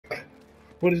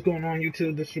What is going on,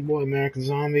 YouTube? This is your boy American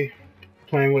Zombie,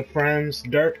 playing with friends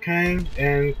Dirt King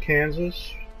and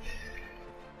Kansas,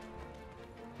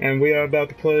 and we are about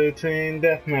to play Team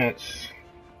Deathmatch.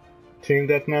 Team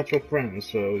Deathmatch with friends.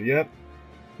 So, yep.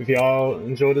 If y'all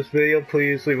enjoyed this video,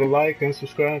 please leave a like and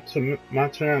subscribe to my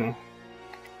channel.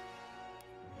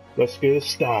 Let's get it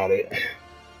started.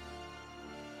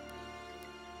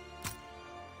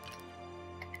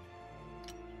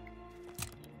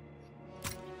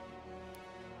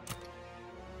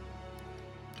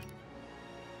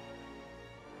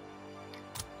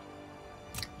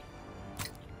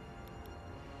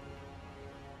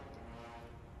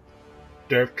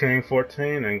 Dirt King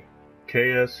 14 and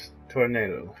KS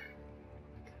Tornado.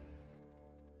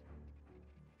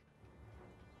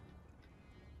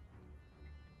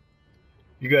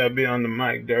 You gotta be on the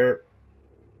mic, Dirt.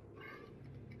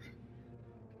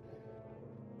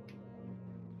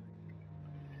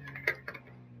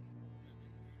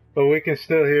 But we can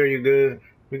still hear you good.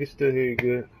 We can still hear you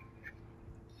good.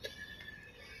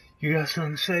 You got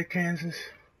something to say, Kansas?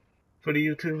 For the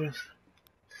YouTubers?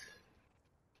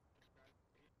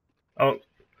 Oh,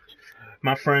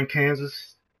 my friend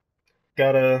Kansas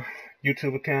got a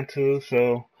YouTube account too,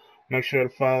 so make sure to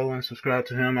follow and subscribe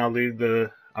to him. I'll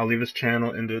leave his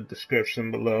channel in the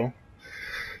description below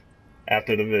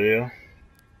after the video.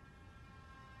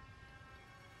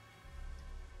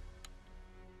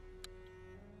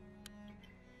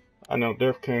 I know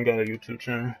Dirt King got a YouTube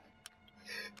channel.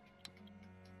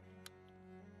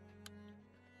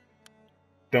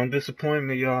 Don't disappoint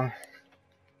me, y'all.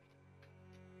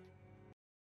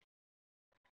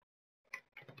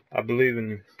 I believe in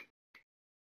you.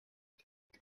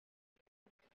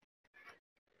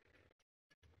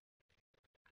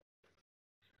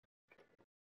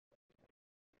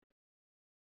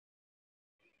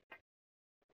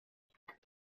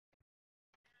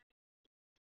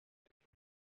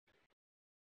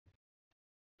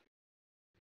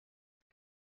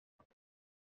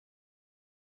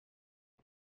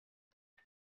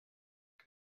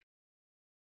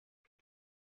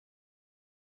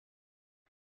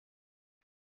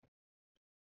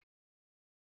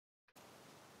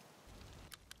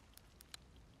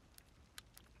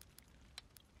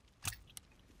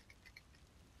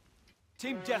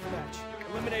 Team Deathmatch.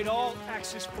 Eliminate all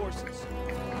Axis forces.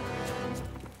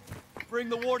 Bring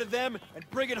the war to them and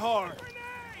bring it hard.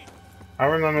 I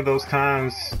remember those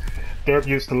times Derp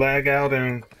used to lag out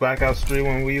in Blackout Street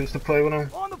when we used to play with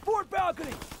him. On the fort balcony!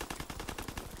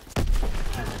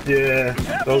 Yeah,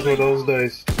 those were those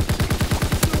days.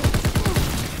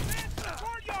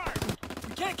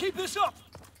 We can't keep this up!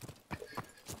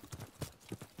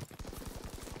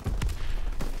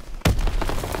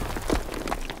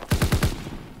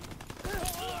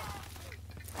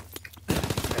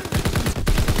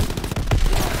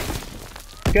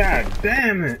 God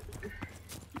damn it!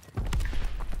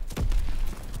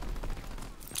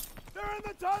 They're in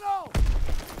the tunnel!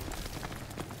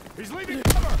 He's leaving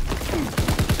cover!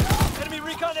 Enemy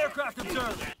recon aircraft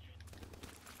observed!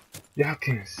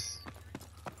 Yakins.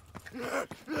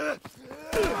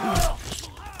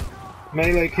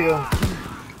 Melee kill.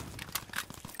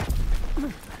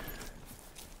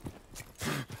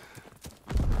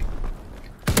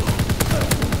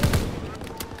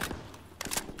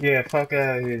 Yeah, fuck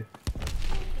out of here.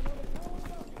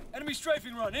 Enemy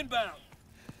strafing run inbound!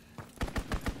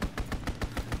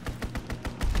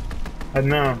 I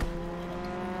know.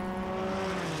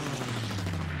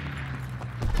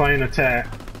 Plane attack.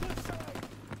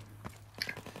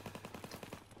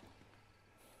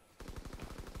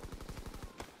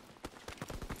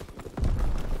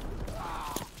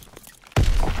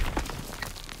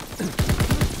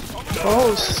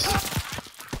 Oh,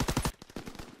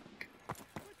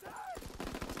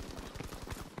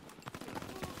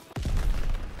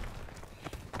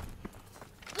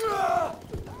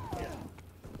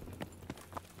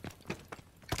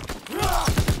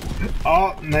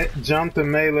 jumped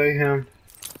and melee him.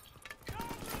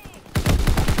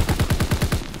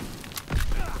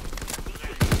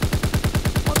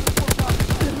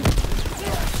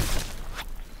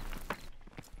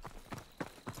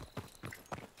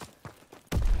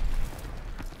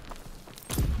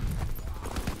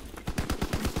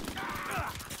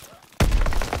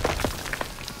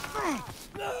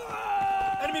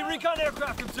 Enemy recon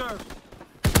aircraft observed!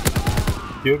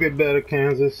 You'll get better,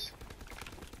 Kansas.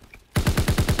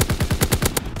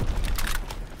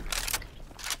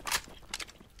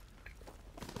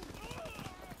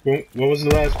 What was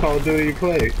the last Call of Duty you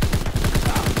played?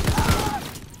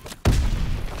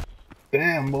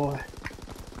 Damn, boy.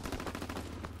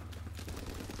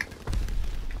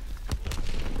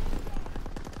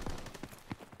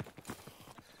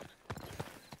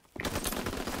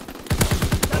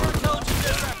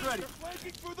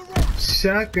 Breaking through the rocks.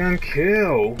 Shotgun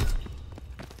kill.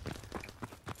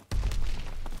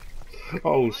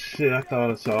 Oh shit, I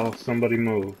thought I saw somebody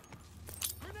move.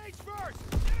 Grenades first.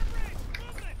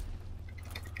 Center bridge. Movement.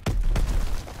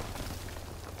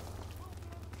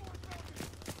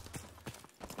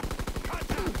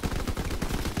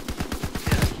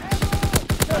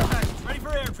 Ammo! Ready for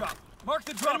airdrop. Mark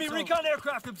the drop. Enemy recon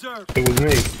aircraft observed. It was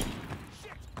me.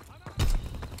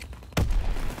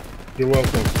 You're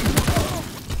welcome.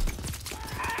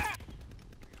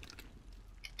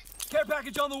 Care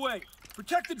package on the way.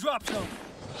 Protect the drop zone.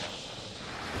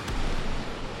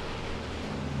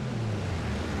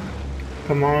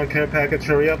 Come on, care package,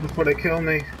 hurry up before they kill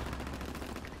me.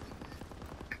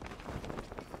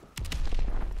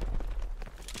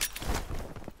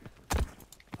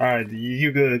 Alright,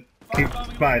 you good. Keep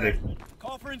fighting.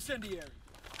 Call for incendiary.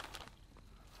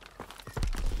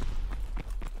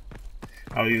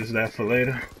 I'll use that for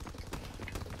later.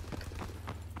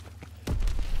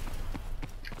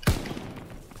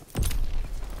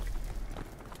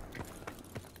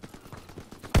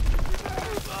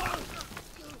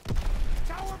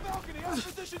 Tower balcony,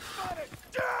 opposition spotted!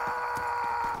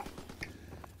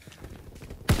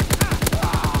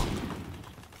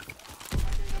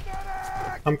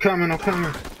 I'm coming, I'm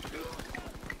coming.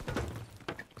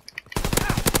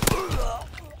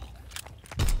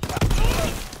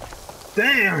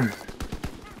 Damn!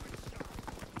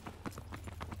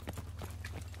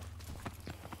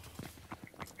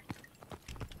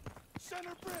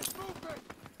 Center bridge, movement!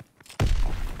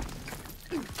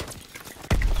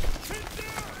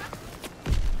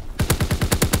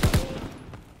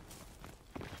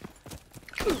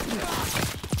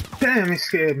 Damn, he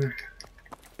scared me.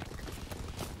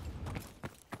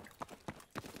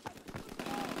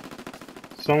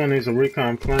 Someone needs a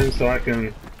recon plane so I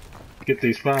can get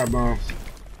these firebombs.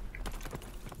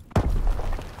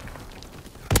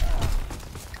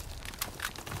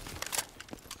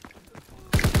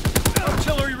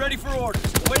 Artillery ready for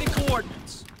orders. Awaiting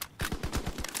coordinates.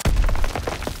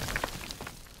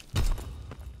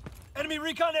 Enemy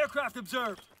recon aircraft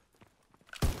observed.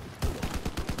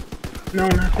 No,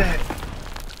 not that.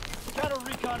 Counter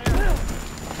recon aircraft.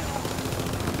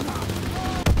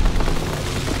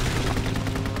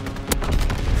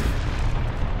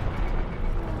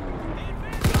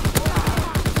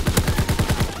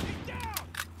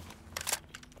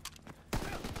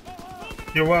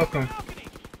 You're welcome.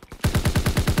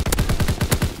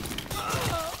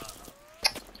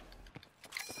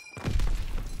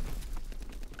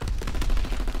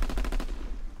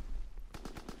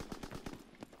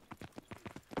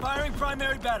 Firing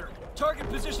primary battery. Target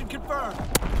position confirmed.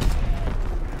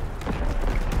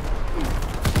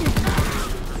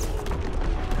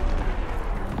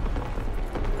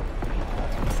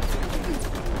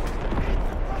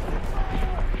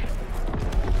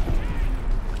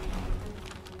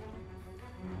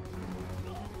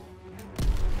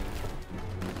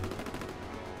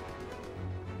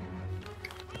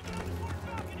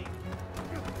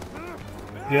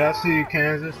 Yeah, I see you,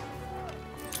 Kansas.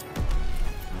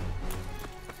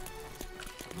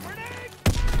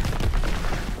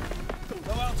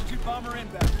 Low altitude bomber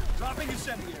inbound. Dropping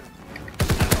incendiary.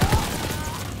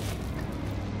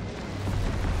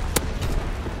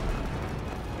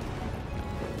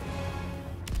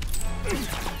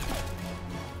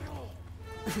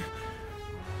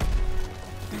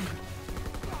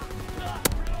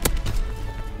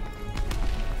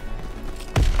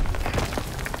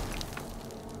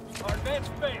 Our advance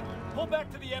failed. Pull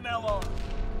back to the MLR.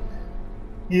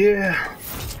 Yeah.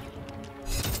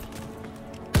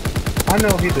 I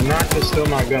know he did not just steal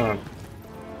my gun.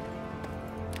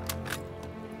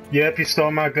 Yep, he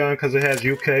stole my gun because it has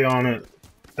UK on it.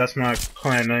 That's my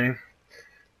clan name.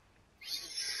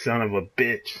 Son of a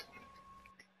bitch.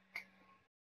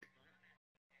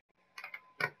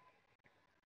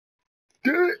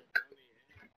 Good.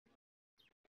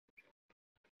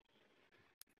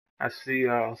 I see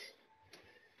y'all.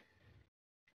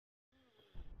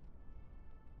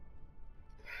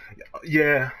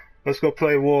 Yeah, let's go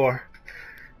play war.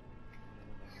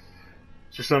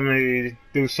 Just let me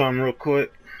do something real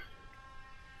quick.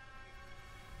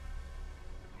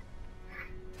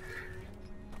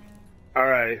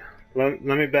 Alright, let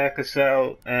me back us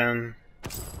out and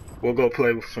we'll go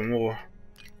play with some war.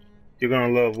 You're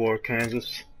gonna love war,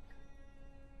 Kansas.